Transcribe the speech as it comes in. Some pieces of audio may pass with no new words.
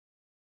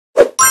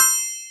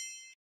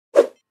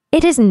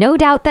It is no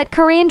doubt that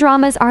Korean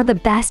dramas are the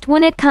best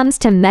when it comes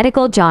to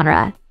medical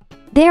genre.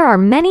 There are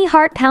many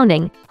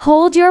heart-pounding,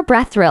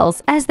 hold-your-breath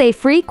thrills as they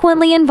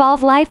frequently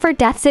involve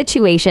life-or-death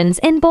situations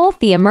in both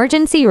the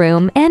emergency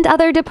room and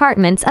other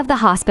departments of the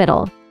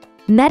hospital.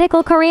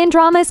 Medical Korean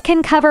dramas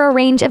can cover a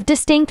range of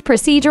distinct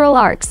procedural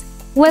arcs,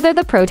 whether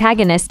the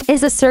protagonist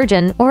is a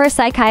surgeon or a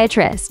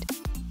psychiatrist.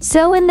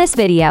 So in this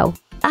video,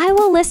 I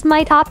will list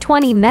my top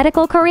 20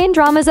 medical Korean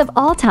dramas of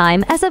all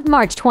time as of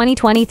March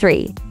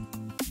 2023.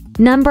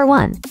 Number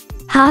 1.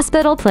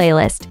 Hospital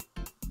Playlist.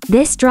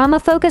 This drama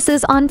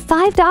focuses on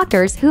 5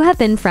 doctors who have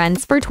been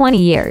friends for 20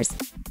 years.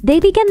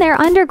 They begin their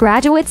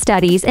undergraduate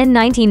studies in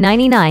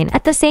 1999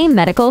 at the same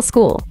medical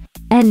school,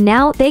 and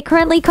now they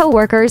currently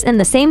co-workers in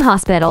the same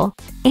hospital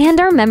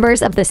and are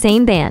members of the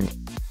same band.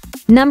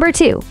 Number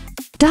 2.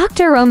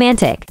 Dr.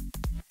 Romantic.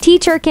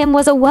 Teacher Kim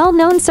was a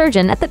well-known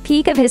surgeon at the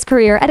peak of his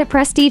career at a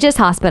prestigious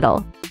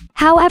hospital.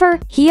 However,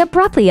 he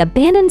abruptly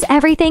abandons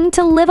everything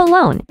to live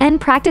alone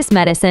and practice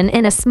medicine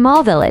in a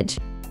small village.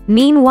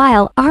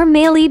 Meanwhile, our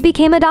male lead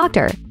became a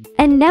doctor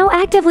and now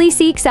actively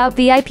seeks out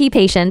VIP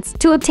patients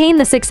to obtain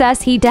the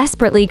success he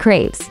desperately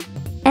craves.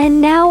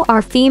 And now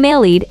our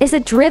female lead is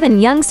a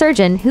driven young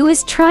surgeon who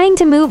is trying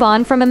to move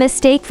on from a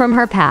mistake from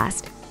her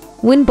past.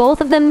 When both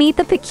of them meet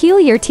the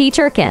peculiar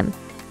teacher Kim,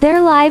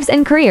 their lives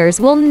and careers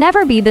will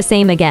never be the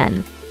same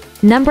again.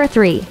 Number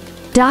 3.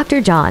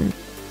 Dr. John.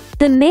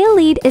 The male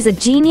lead is a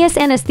genius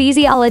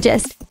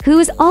anesthesiologist who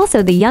is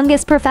also the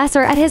youngest professor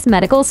at his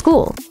medical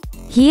school.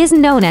 He is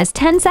known as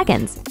 10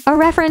 seconds, a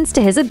reference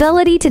to his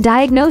ability to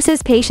diagnose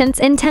his patients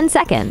in 10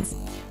 seconds.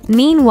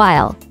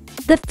 Meanwhile,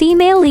 the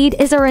female lead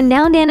is a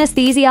renowned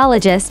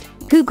anesthesiologist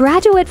who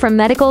graduated from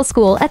medical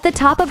school at the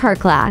top of her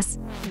class.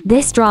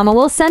 This drama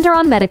will center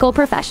on medical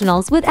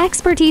professionals with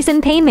expertise in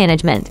pain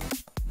management.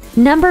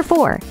 Number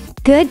 4.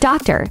 Good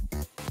Doctor.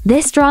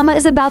 This drama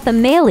is about the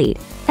male lead,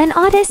 an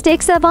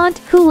autistic savant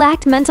who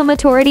lacked mental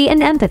maturity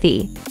and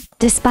empathy.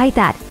 Despite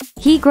that,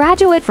 he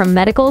graduated from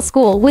medical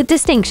school with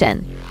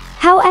distinction.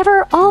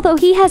 However, although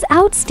he has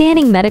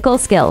outstanding medical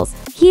skills,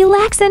 he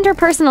lacks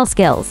interpersonal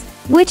skills,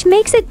 which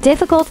makes it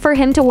difficult for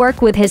him to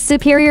work with his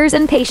superiors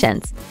and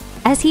patients.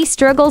 As he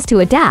struggles to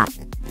adapt,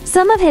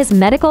 some of his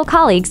medical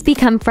colleagues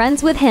become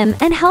friends with him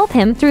and help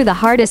him through the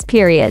hardest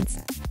periods.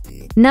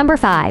 Number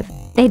 5.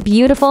 A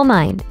Beautiful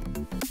Mind.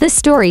 The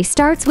story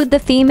starts with the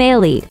female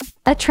lead,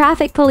 a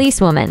traffic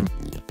policewoman.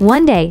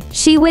 One day,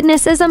 she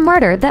witnesses a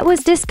murder that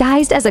was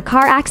disguised as a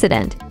car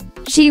accident.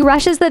 She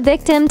rushes the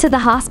victim to the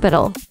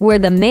hospital, where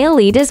the male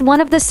lead is one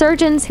of the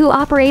surgeons who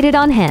operated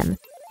on him.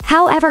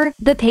 However,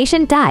 the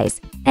patient dies,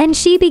 and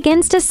she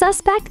begins to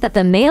suspect that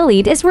the male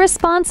lead is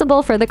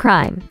responsible for the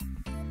crime.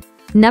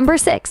 Number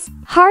 6.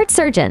 Heart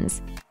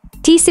Surgeons.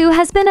 Tisoo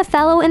has been a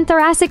fellow in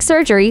thoracic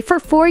surgery for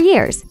 4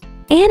 years,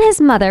 and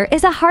his mother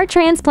is a heart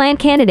transplant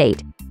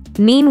candidate.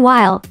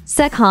 Meanwhile,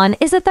 Sekhon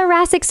is a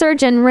thoracic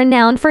surgeon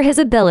renowned for his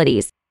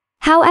abilities.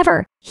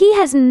 However, he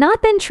has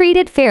not been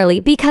treated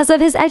fairly because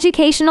of his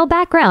educational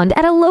background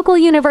at a local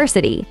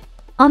university.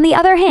 On the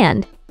other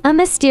hand, a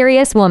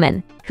mysterious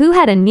woman, who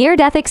had a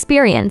near-death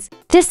experience,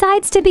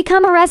 decides to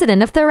become a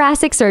resident of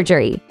thoracic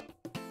surgery.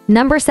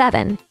 Number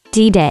 7.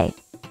 D-Day.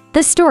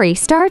 The story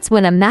starts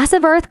when a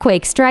massive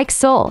earthquake strikes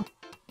Seoul.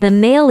 The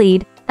male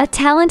lead, a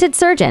talented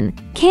surgeon,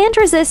 can't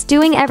resist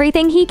doing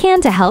everything he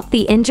can to help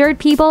the injured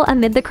people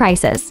amid the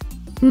crisis.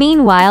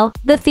 Meanwhile,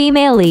 the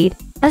female lead,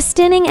 a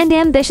stunning and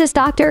ambitious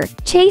doctor,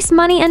 chased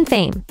money and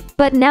fame,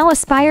 but now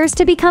aspires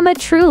to become a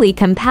truly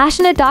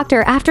compassionate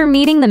doctor after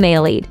meeting the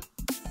male lead.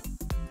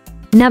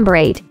 Number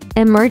 8.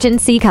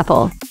 Emergency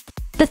Couple.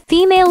 The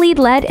female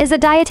lead is a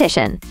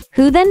dietitian,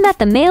 who then met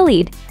the male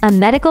lead, a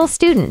medical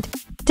student.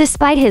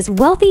 Despite his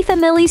wealthy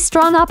family's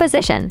strong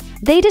opposition,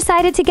 they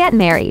decided to get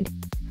married.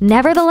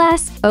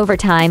 Nevertheless, over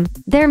time,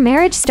 their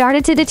marriage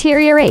started to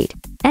deteriorate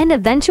and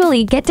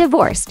eventually get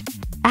divorced.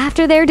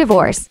 After their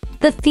divorce,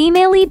 the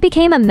female lead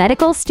became a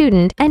medical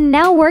student and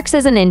now works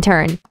as an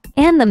intern,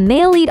 and the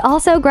male lead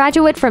also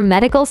graduated from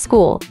medical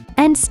school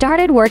and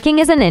started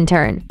working as an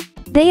intern.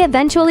 They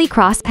eventually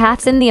cross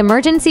paths in the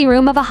emergency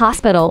room of a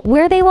hospital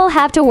where they will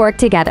have to work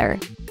together.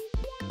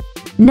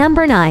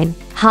 Number 9.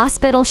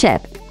 Hospital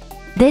Ship.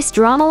 This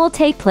drama will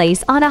take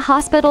place on a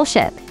hospital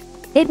ship.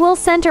 It will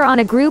center on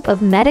a group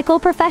of medical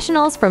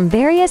professionals from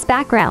various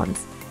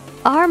backgrounds.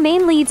 Our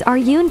main leads are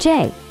Yoon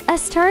Jae, a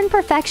stern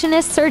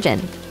perfectionist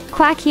surgeon,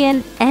 Kwak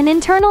Hyun, an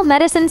internal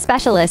medicine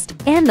specialist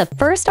and the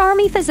first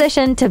army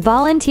physician to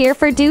volunteer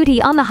for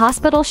duty on the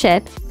hospital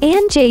ship,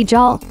 and Jae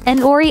Jol,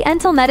 an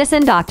oriental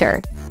medicine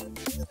doctor.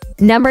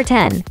 Number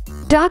 10.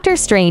 Dr.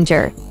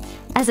 Stranger.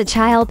 As a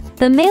child,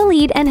 the male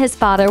lead and his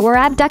father were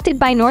abducted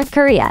by North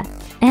Korea,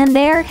 and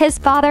there his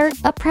father,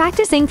 a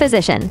practicing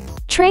physician,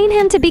 trained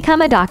him to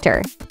become a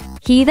doctor.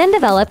 He then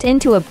developed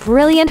into a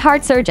brilliant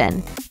heart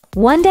surgeon.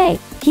 One day,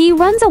 he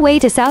runs away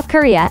to South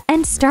Korea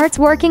and starts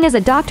working as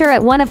a doctor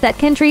at one of that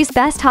country's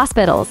best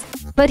hospitals.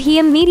 But he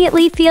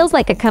immediately feels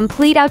like a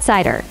complete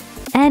outsider.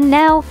 And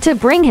now, to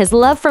bring his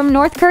love from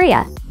North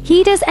Korea,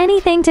 he does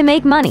anything to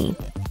make money.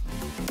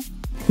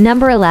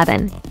 Number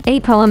 11. A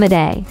Poem a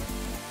Day.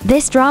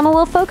 This drama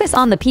will focus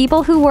on the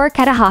people who work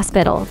at a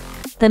hospital.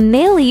 The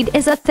male lead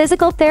is a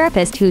physical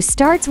therapist who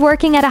starts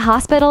working at a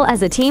hospital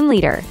as a team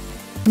leader.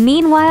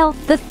 Meanwhile,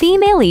 the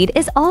female lead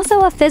is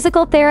also a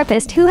physical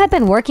therapist who had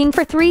been working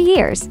for 3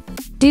 years.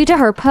 Due to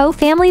her Po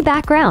family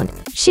background,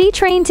 she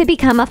trained to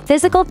become a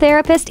physical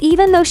therapist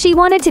even though she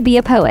wanted to be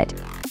a poet.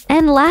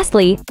 And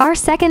lastly, our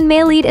second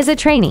male lead is a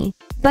trainee,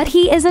 but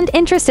he isn't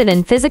interested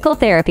in physical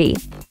therapy.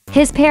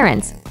 His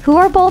parents, who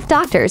are both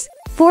doctors,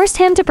 forced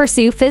him to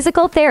pursue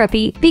physical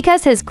therapy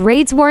because his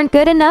grades weren't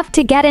good enough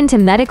to get into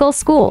medical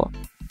school.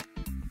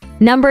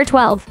 Number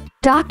 12.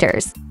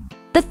 Doctors.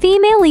 The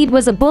female lead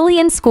was a bully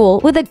in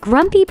school with a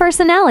grumpy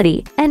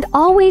personality and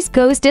always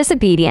goes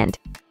disobedient.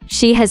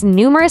 She has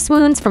numerous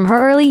wounds from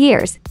her early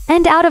years,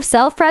 and out of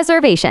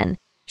self-preservation,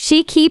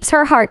 she keeps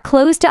her heart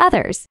closed to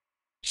others.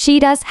 She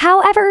does,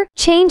 however,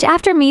 change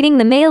after meeting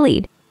the male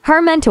lead,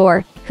 her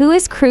mentor, who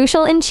is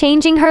crucial in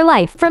changing her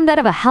life from that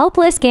of a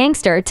helpless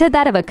gangster to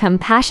that of a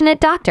compassionate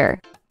doctor.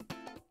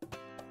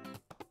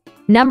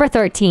 Number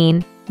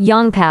 13.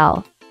 Young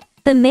Pal.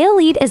 The male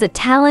lead is a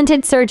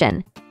talented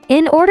surgeon.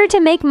 In order to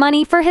make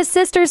money for his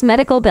sister's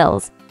medical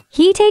bills,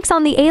 he takes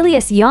on the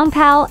alias Young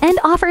Pal and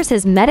offers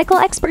his medical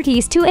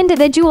expertise to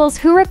individuals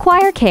who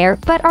require care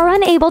but are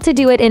unable to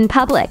do it in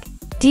public,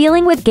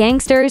 dealing with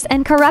gangsters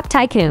and corrupt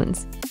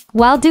tycoons.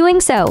 While doing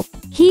so,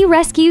 he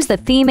rescues the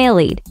female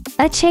lead,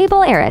 a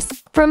chaebol heiress,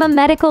 from a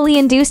medically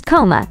induced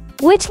coma,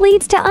 which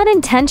leads to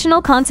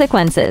unintentional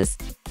consequences.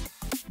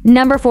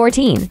 Number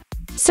 14.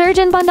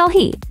 Surgeon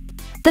Bundalhi.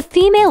 The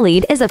female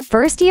lead is a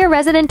first-year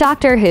resident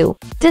doctor who,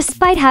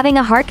 despite having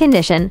a heart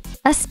condition,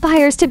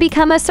 aspires to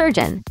become a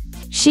surgeon.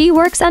 She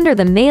works under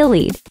the male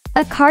lead,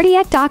 a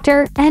cardiac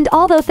doctor, and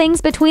although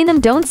things between them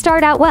don't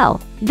start out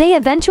well, they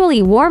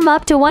eventually warm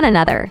up to one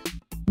another.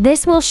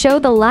 This will show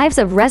the lives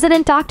of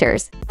resident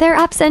doctors, their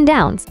ups and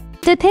downs,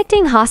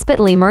 depicting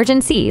hospital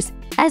emergencies,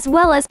 as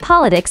well as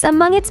politics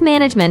among its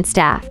management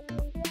staff.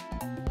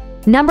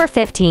 Number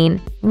 15.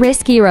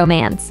 Risky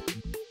Romance.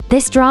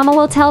 This drama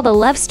will tell the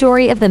love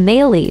story of the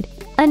male lead,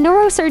 a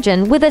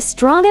neurosurgeon with a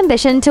strong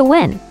ambition to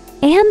win,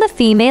 and the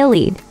female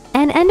lead,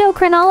 an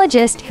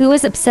endocrinologist who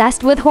is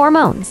obsessed with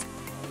hormones.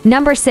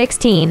 Number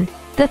 16.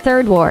 The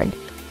Third Ward.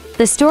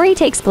 The story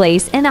takes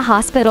place in a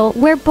hospital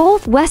where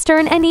both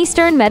Western and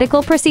Eastern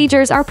medical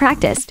procedures are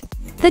practiced.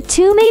 The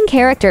two main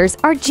characters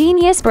are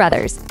genius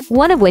brothers,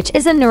 one of which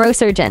is a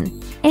neurosurgeon,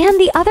 and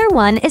the other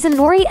one is an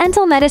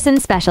oriental medicine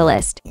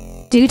specialist.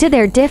 Due to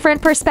their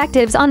different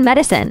perspectives on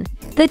medicine,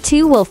 the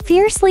two will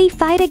fiercely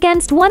fight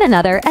against one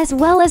another as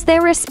well as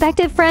their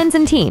respective friends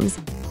and teams,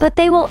 but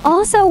they will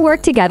also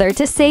work together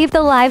to save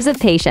the lives of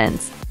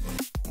patients.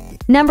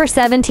 Number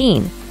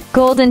 17.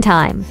 Golden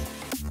Time.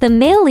 The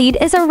male lead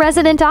is a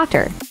resident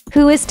doctor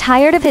who is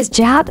tired of his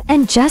job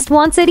and just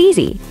wants it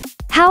easy.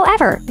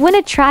 However, when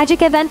a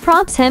tragic event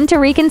prompts him to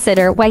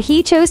reconsider why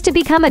he chose to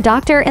become a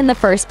doctor in the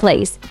first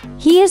place,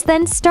 he is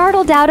then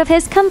startled out of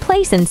his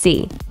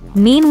complacency.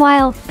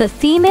 Meanwhile, the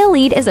female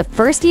lead is a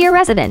first-year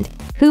resident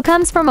who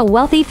comes from a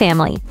wealthy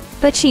family,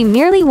 but she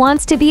merely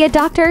wants to be a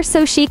doctor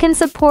so she can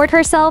support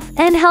herself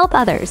and help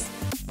others.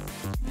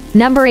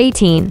 Number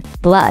 18.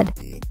 Blood.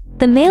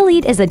 The male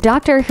lead is a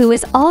doctor who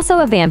is also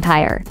a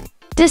vampire.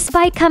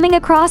 Despite coming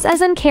across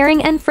as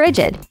uncaring and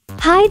frigid,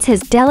 hides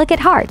his delicate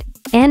heart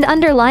and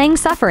underlying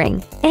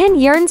suffering,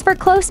 and yearns for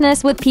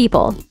closeness with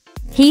people.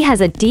 He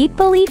has a deep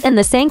belief in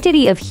the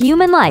sanctity of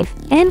human life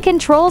and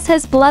controls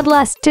his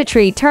bloodlust to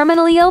treat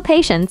terminally ill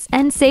patients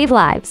and save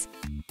lives.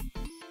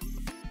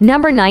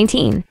 Number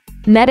 19.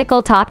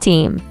 Medical Top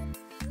Team.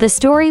 The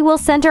story will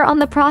center on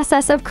the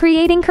process of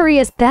creating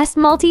Korea's best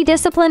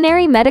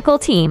multidisciplinary medical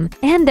team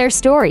and their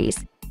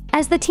stories.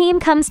 As the team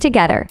comes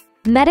together,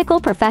 medical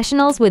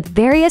professionals with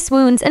various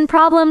wounds and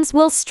problems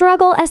will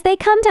struggle as they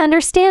come to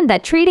understand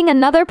that treating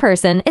another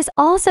person is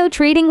also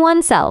treating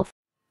oneself.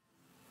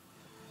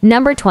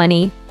 Number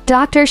 20.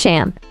 Dr.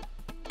 Shamp.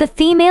 The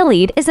female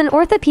lead is an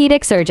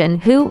orthopedic surgeon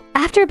who,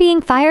 after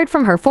being fired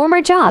from her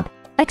former job,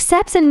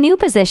 accepts a new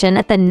position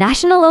at the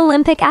National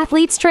Olympic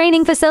Athletes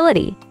Training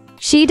Facility.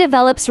 She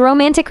develops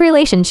romantic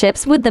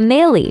relationships with the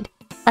male lead,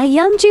 a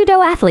young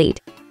judo athlete,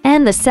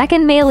 and the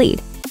second male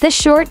lead, the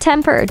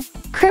short-tempered,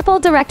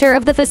 crippled director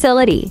of the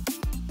facility.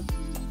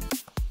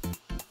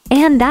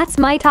 And that's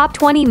my top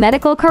 20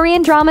 medical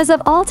Korean dramas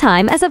of all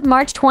time as of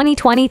March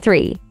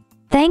 2023.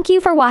 Thank you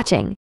for watching.